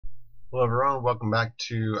Hello everyone, welcome back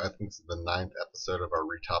to, I think this is the ninth episode of our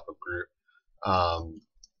Retop of Groot.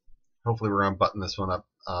 Hopefully we're going to button this one up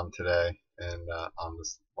today and on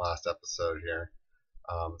this last episode here.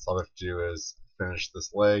 So all we have to do is finish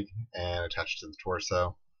this leg and attach it to the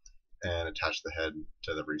torso and attach the head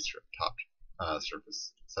to the Retop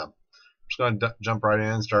surface. So I'm just going to jump right in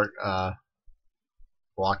and start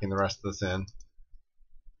blocking the rest of this in.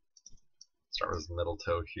 Start with this middle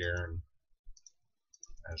toe here and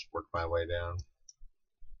I just work my way down.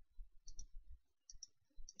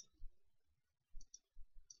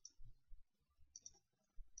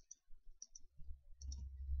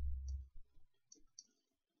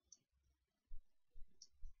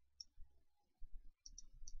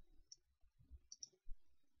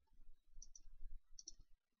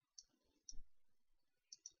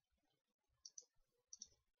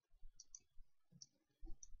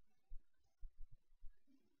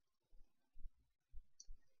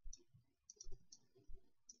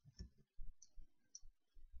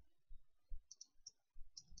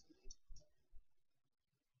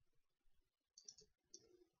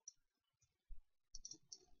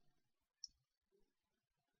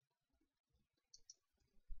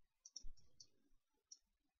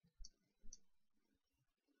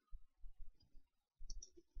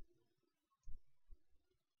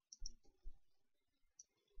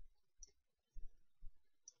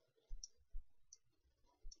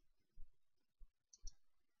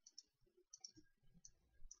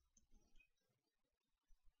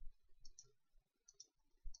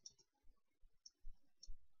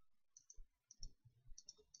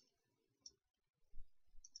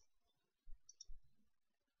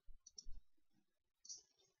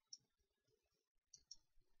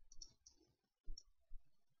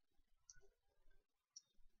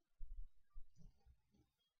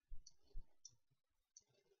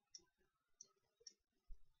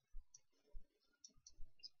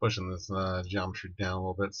 Pushing this geometry down a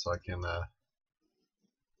little bit so I can have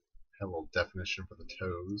a little definition for the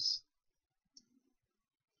toes.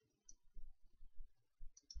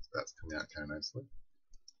 So that's coming out kind of nicely.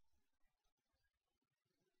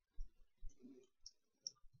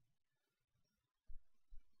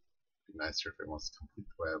 Be nicer if it wants to complete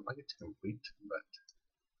the way I'd like it to complete, but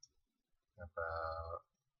about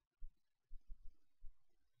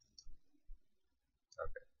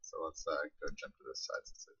okay. So let's go jump to this side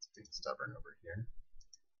since it's being stubborn over here.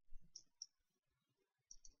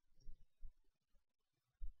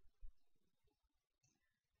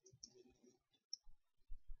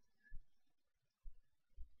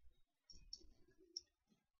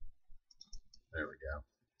 There we go.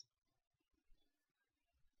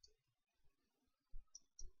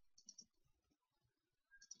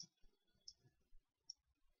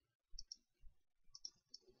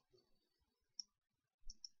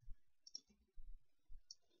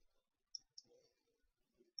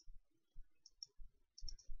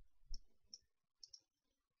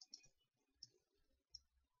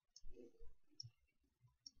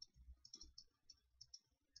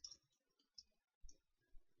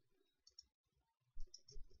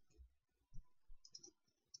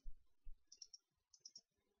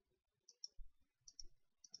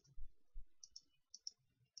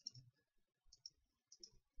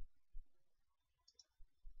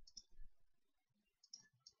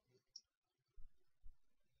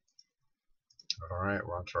 Alright,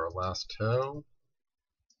 we're on to our last toe.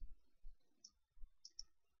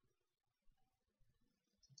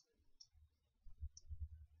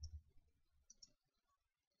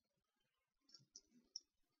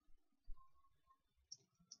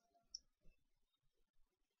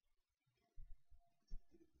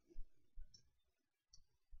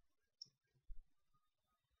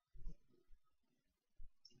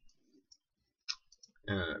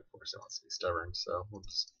 And of course it wants to be stubborn, so we'll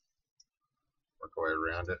just work our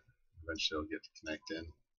way around it. Eventually it'll get to connect in.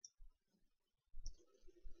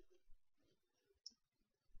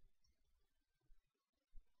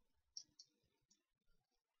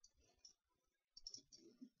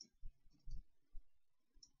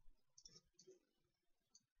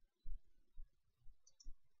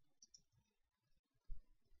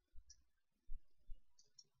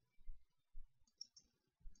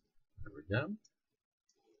 There we go.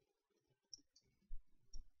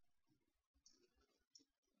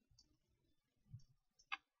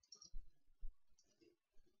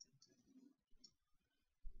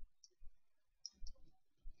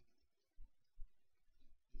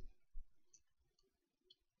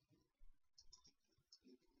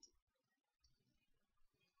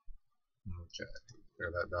 Okay,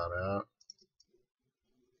 clear that dot out.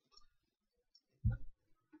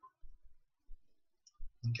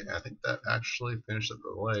 Okay, I think that actually finished up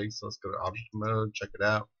the leg, so let's go to object mode, check it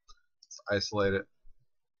out. Let's isolate it.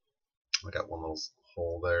 I got one little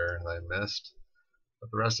hole there that I missed, but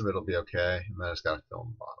the rest of it will be okay, and then I just got to fill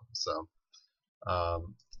in the bottom. So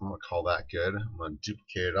I'm going to call that good. I'm going to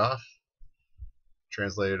duplicate it off,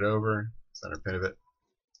 translate it over, center pivot,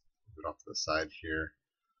 move it off to the side here,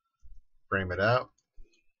 frame it out.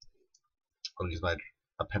 I'll use my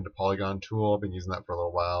append to polygon tool. I've been using that for a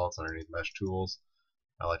little while. It's underneath mesh tools.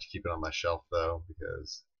 I like to keep it on my shelf though,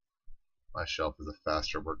 because my shelf is a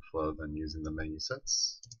faster workflow than using the menu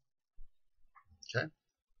sets. Okay.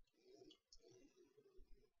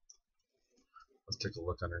 Let's take a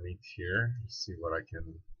look underneath here, see what I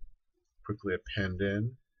can quickly append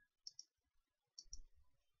in.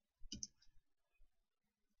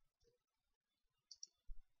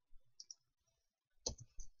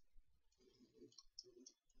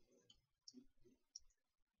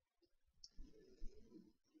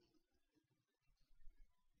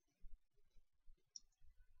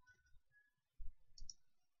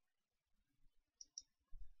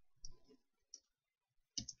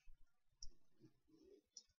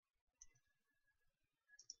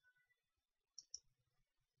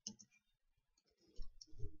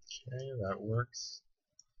 Okay, that works.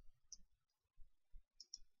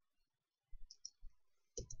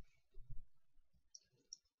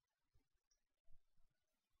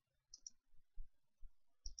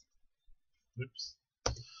 Oops.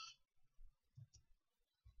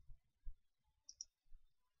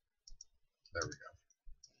 There we go.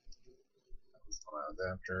 That was the one I was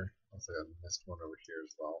after. Looks like I missed one over here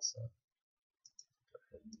as well, so go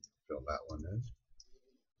ahead and fill that one in.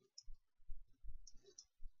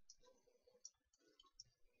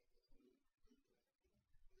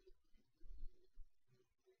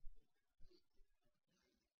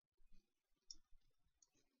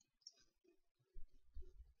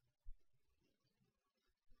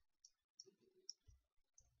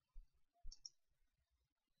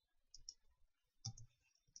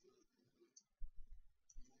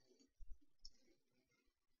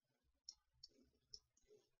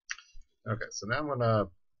 Okay, so now I'm gonna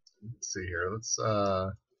let's see here. Let's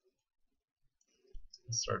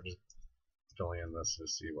start just filling in this to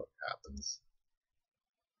see what happens.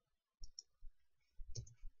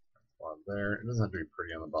 One there. It doesn't have to be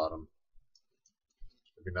pretty on the bottom.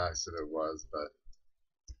 It'd be nice if it was, but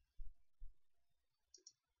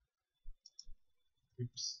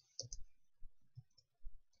oops.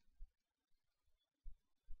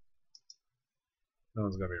 No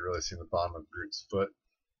one's gonna be really seeing the bottom of Groot's foot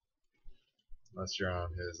unless you're on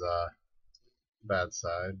his bad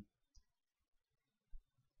side.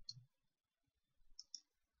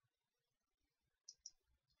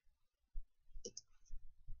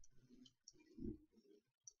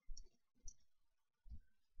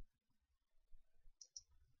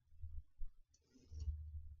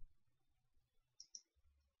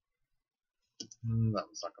 That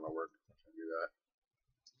one's not gonna work. I can't do that.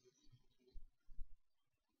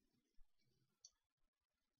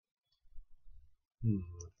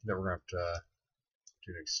 Then we're gonna have to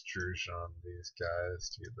do an extrusion on these guys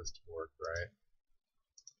to get this to work right.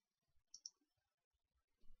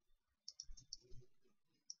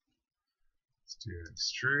 Let's do an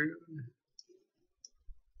extrude.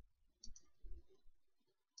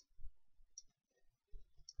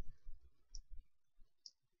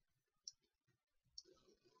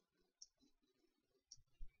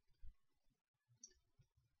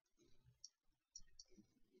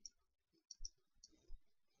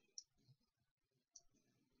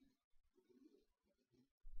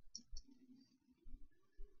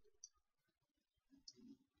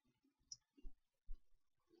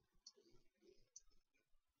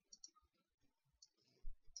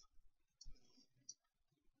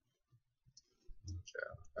 Okay,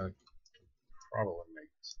 I can probably make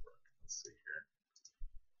this work. Let's see here.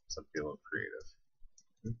 So be a little creative.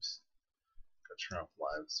 Oops. Gotta turn off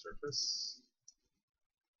live surface.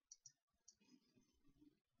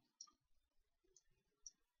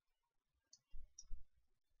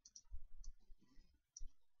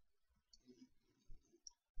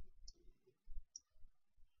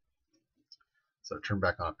 So turn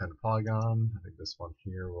back on append to polygon. I think this one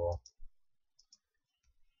here will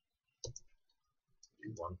be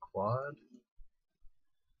one quad.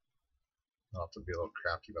 I'll have to be a little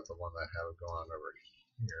crafty about the one that I have going on over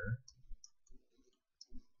here.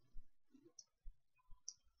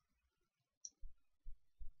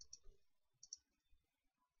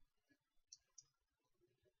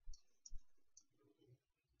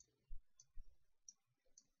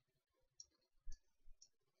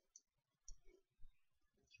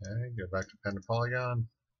 Okay, go back to append to polygon.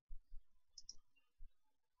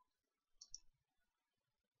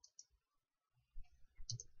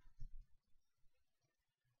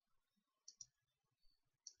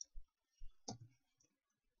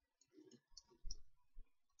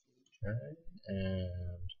 Okay,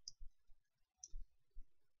 and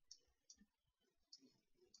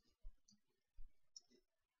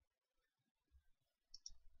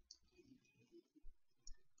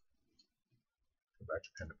go back to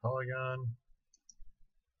pen to polygon.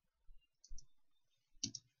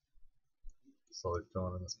 Slowly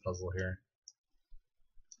filling in this puzzle here.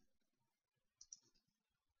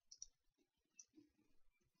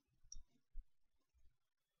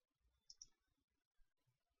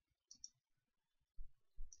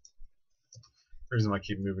 The reason why I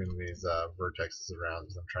keep moving these vertexes around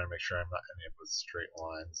is I'm trying to make sure I'm not ending up with straight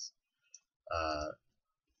lines.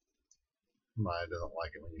 Maya doesn't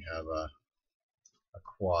like it when you have a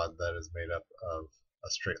quad that is made up of a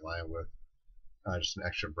straight line with just an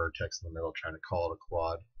extra vertex in the middle trying to call it a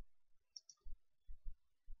quad.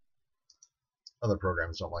 Other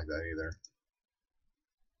programs don't like that either.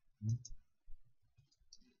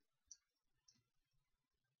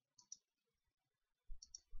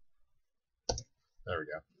 There we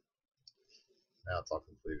go. Now it's all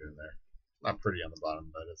completed in there. Not pretty on the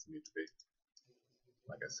bottom, but it doesn't need to be,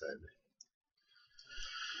 like I said.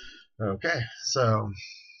 Okay, so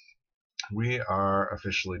we are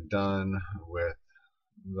officially done with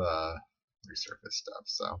the resurface stuff.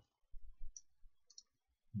 So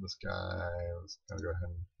this guy, let's gonna go ahead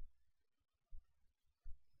and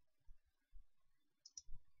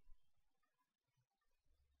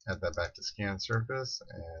add that back to scan surface,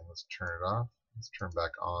 and let's turn it off. Let's turn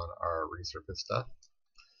back on our resurface stuff,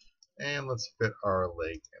 and let's fit our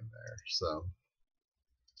leg in there. So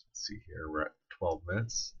let's see here, we're at 12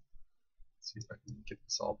 minutes. Let's see if I can get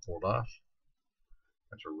this all pulled off.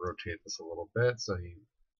 I have to rotate this a little bit so he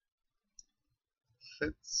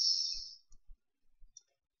fits.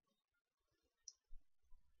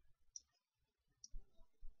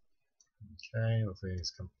 Okay, let's see,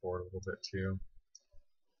 he's come forward a little bit too.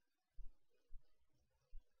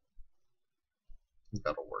 I think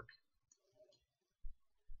that'll work.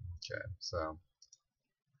 Okay, so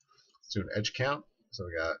let's do an edge count. So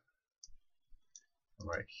we got one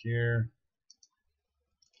right here.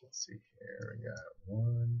 Let's see here. We got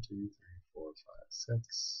 1, 2, 3, 4, 5,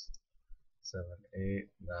 6, 7, 8,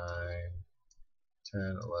 9, 10,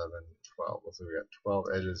 11, 12. Let's see, we got 12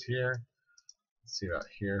 edges here. Let's see about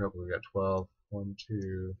here. Hopefully we got 12. 1,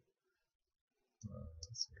 2.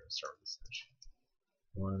 Let's see. Let's start with this edge.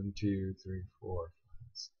 1, 2, 3, 4, 5,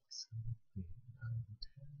 6, 7, 8, 9,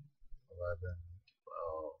 10, 11,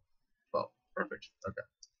 12. 12. Perfect. Okay.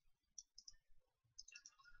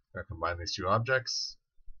 I'm going to combine these two objects.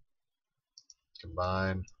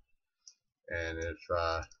 Combine. And if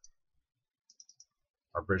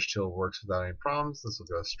our bridge tool works without any problems, this will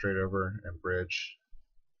go straight over and bridge.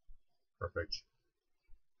 Perfect.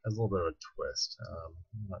 Has a little bit of a twist.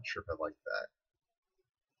 I'm not sure if I like that.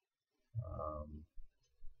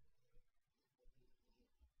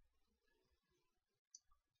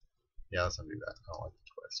 Yeah, let's undo that. I don't like the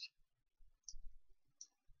twist.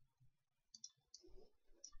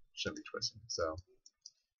 Shouldn't be twisting. So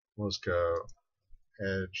we'll just go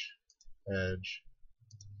edge, edge,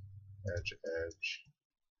 edge, edge.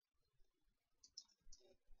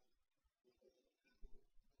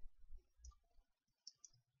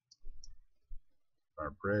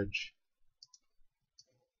 Our bridge.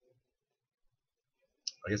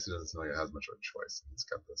 I guess it doesn't seem like it has much of a choice. It's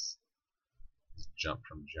got this jump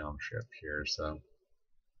from geometry up here, so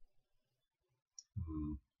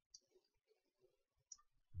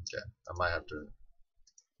okay, I might have to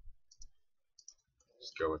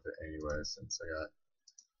just go with it anyway since I got,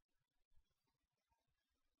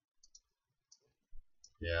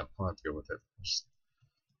 yeah, I'll have to go with it. Just,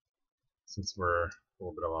 since we're a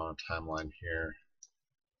little bit on a timeline here,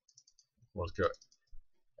 we'll just go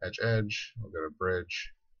edge, edge, we'll go to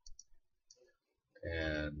bridge,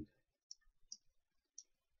 and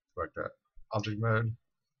go back to object mode.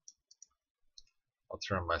 I'll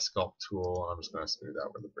turn on my sculpt tool, and I'm just going to smooth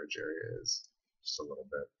out where the bridge area is just a little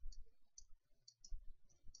bit.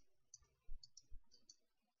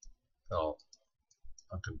 I'll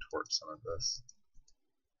uncontort some of this.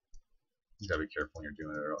 You gotta be careful when you're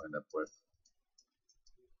doing it, or it'll end up with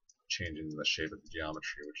changing the shape of the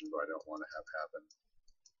geometry, which is what I don't want to have happen.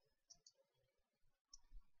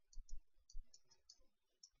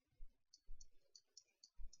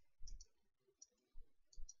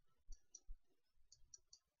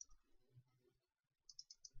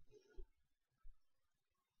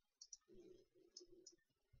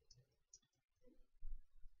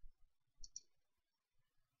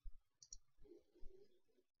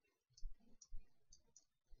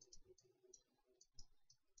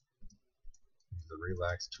 Use the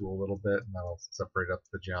relax tool a little bit, and that'll separate up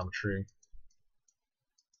the geometry.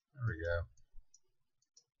 There we go.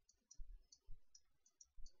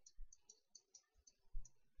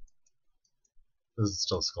 This is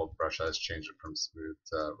still sculpt brush. I just changed it from smooth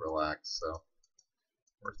to relax, so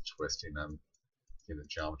worth twisting them, get the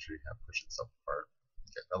geometry kind of push itself apart.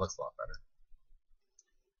 Okay, that looks a lot better.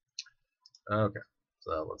 Okay,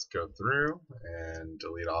 so let's go through and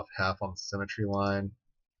delete off half on the symmetry line.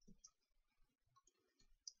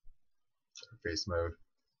 Face mode.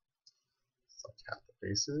 Select half the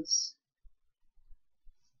faces.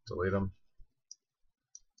 Delete them.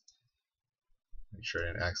 Make sure I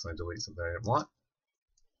didn't accidentally delete something I didn't want.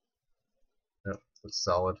 Nope, looks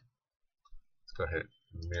solid. Let's go ahead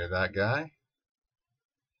and mirror that guy.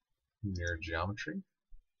 Mirror geometry.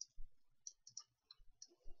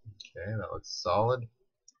 Okay, that looks solid.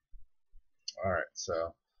 Alright,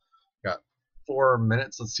 so got 4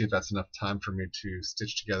 minutes. Let's see if that's enough time for me to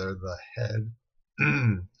stitch together the head.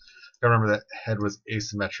 Gotta remember that head was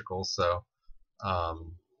asymmetrical, so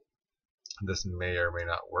this may or may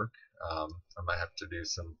not work. I might have to do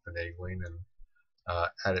some finagling and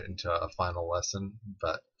add it into a final lesson,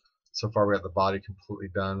 but so far we got the body completely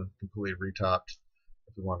done, completely retopped.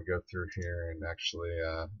 If we want to go through here and actually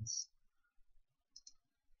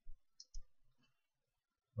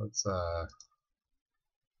we'll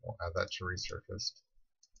add that to resurfaced.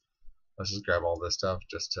 Let's just grab all this stuff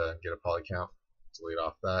just to get a poly count. Delete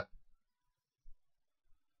off that.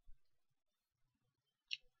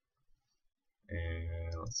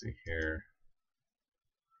 And let's see here.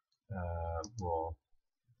 We'll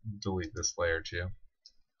delete this layer too.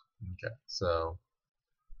 Okay, so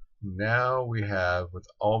now we have, with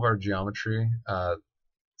all of our geometry, it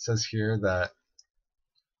says here that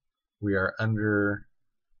we are under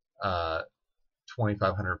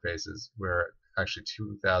 2,500 faces. We're actually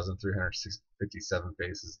 2,357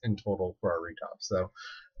 faces in total for our retop. So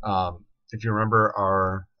if you remember,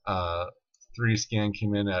 our 3D scan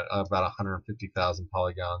came in at about 150,000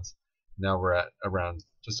 polygons. Now we're at around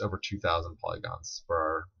just over 2,000 polygons for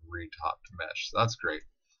our retopped mesh. So that's great.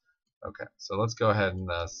 Okay, so let's go ahead and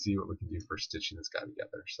see what we can do for stitching this guy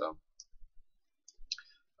together. So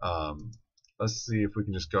let's see if we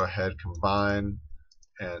can just go ahead, combine,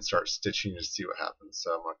 and start stitching to see what happens.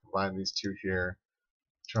 So I'm going to combine these two here,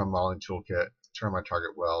 turn on my modeling toolkit, turn on my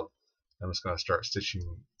target weld. I'm just going to start stitching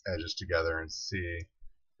edges together and see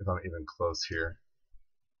if I'm even close here,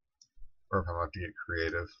 or if I'm going to have to get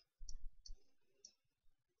creative.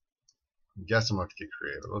 I guess I'm going to have to get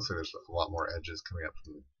creative. It looks like there's a lot more edges coming up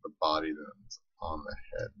from the body than on the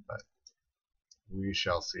head, but we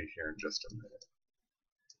shall see here in just a minute.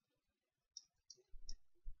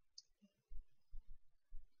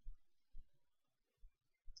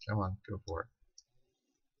 Come on, go for it.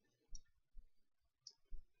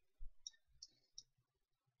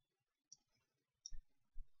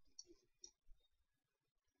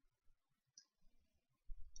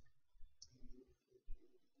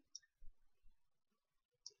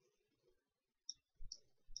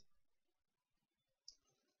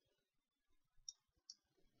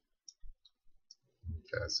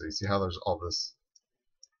 Okay, so you see how there's all this.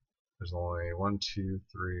 There's only 1, 2,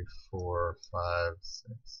 3, 4, 5, 6,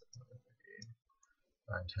 7, 8,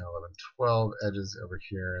 9, 10, 11, 12 edges over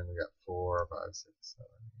here, and we got 4, 5, 6, 7, 8,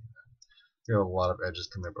 9. We have a lot of edges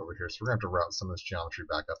coming up over here, so we're going to have to route some of this geometry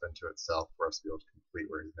back up into itself for us to be able to complete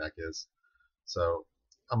where his neck is. So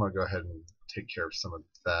I'm going to go ahead and take care of some of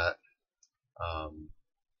that.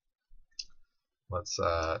 Let's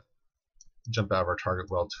jump out of our target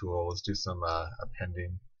weld tool. Let's do some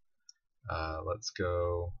appending. Let's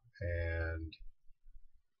go and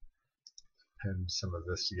append some of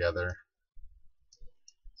this together.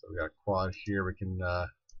 So we got a quad here we can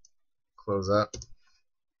close up. Do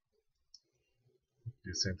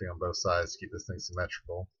the same thing on both sides to keep this thing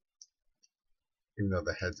symmetrical, even though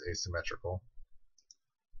the head's asymmetrical.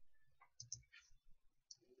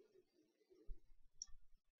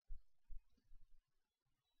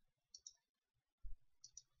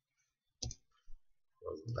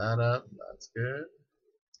 Close that up, that's good.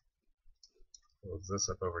 Close this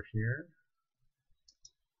up over here.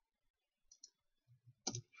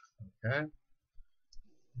 Okay.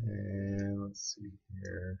 And let's see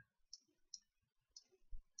here.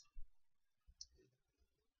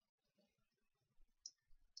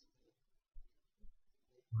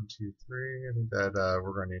 One, two, three. I think that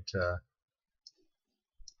we're going to need to.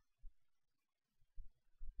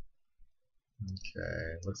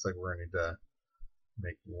 Okay, looks like we're going to need to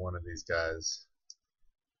make one of these guys.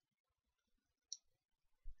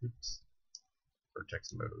 Oops.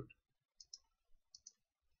 Vertex mode.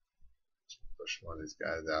 push one of these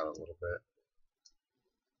guys out a little bit.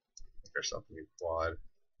 Make ourselves a new quad.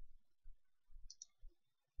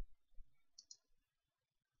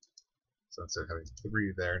 So instead of having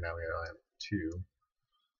 3 there, now we only have 2.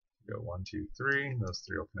 Go 1, 2, 3. Those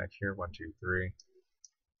 3 will connect here. 1, 2, 3.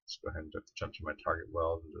 Just go ahead and jump to my target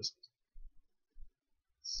weld and just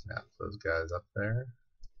snap those guys up there.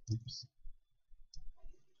 Oops.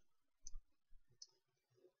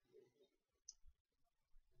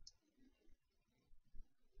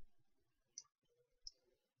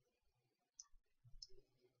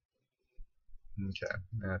 Okay,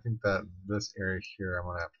 and I think that this area here I'm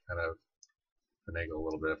going to have to kind of finagle a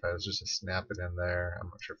little bit. If I was just to snap it in there, I'm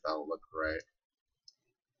not sure if that'll look right.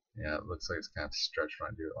 Yeah, it looks like it's kind of stretched when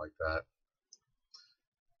I do it like that.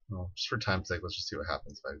 Well, just for time's sake, let's just see what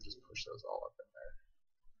happens if I just push those all up in there.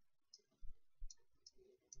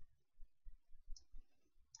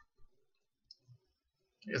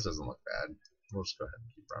 I guess it doesn't look bad. We'll just go ahead and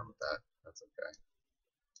keep running with that. That's okay.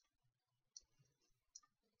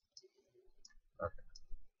 Okay.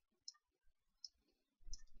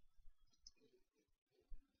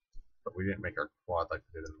 But we didn't make our quad like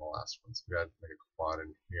we did in the last one, so we got to make a quad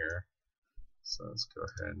in here. So let's go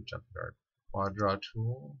ahead and jump into our quad draw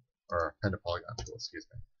tool, or pen to polygon tool, excuse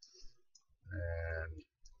me. And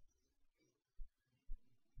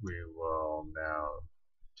we will now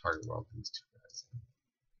target weld these 2 guys.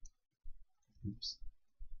 Oops.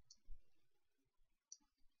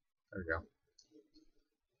 There we go.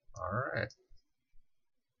 Alright.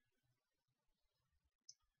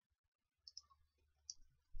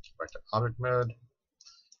 Back to object mode.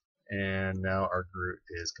 And now our Groot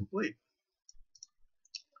is complete.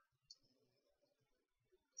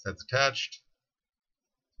 His head's attached.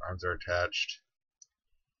 Arms are attached.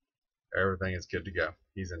 Everything is good to go.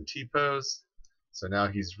 He's in T-pose. So now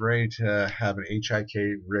he's ready to have an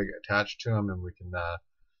HIK rig attached to him, and we can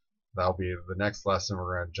that'll be the next lesson.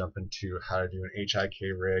 We're going to jump into how to do an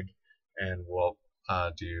HIK rig, and we'll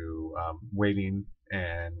do weighting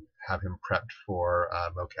and have him prepped for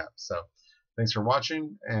mocap. So thanks for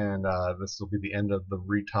watching, and this will be the end of the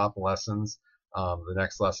Retop lessons. The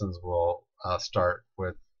next lessons will start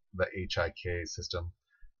with the HIK system,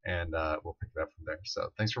 and we'll pick it up from there. So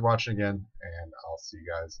thanks for watching again, and I'll see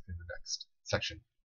you guys in the next section.